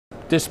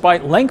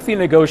Despite lengthy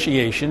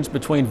negotiations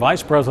between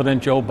Vice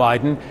President Joe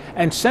Biden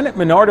and Senate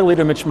Minority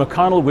Leader Mitch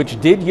McConnell,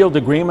 which did yield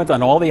agreement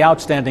on all the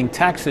outstanding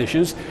tax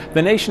issues,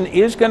 the nation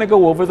is going to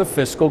go over the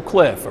fiscal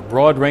cliff. A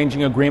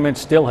broad-ranging agreement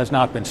still has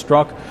not been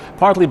struck,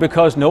 partly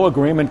because no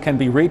agreement can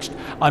be reached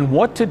on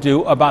what to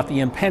do about the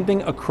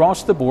impending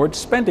across-the-board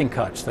spending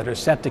cuts that are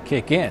set to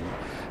kick in.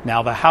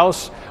 Now, the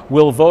House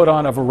will vote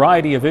on a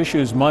variety of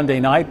issues Monday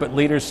night, but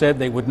leaders said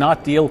they would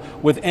not deal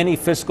with any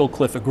fiscal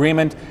cliff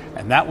agreement,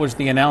 and that was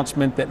the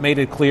announcement that made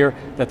it clear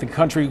that the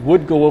country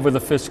would go over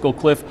the fiscal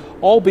cliff,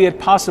 albeit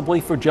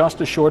possibly for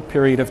just a short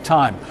period of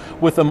time.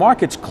 With the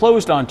markets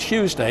closed on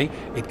Tuesday,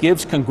 it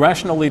gives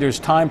congressional leaders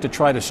time to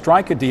try to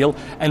strike a deal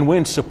and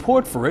win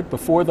support for it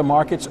before the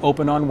markets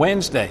open on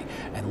Wednesday.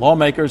 And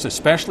lawmakers,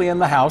 especially in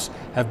the House,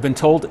 have been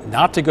told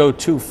not to go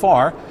too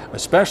far,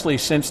 especially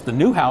since the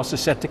new House is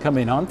set to come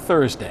in on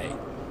Thursday.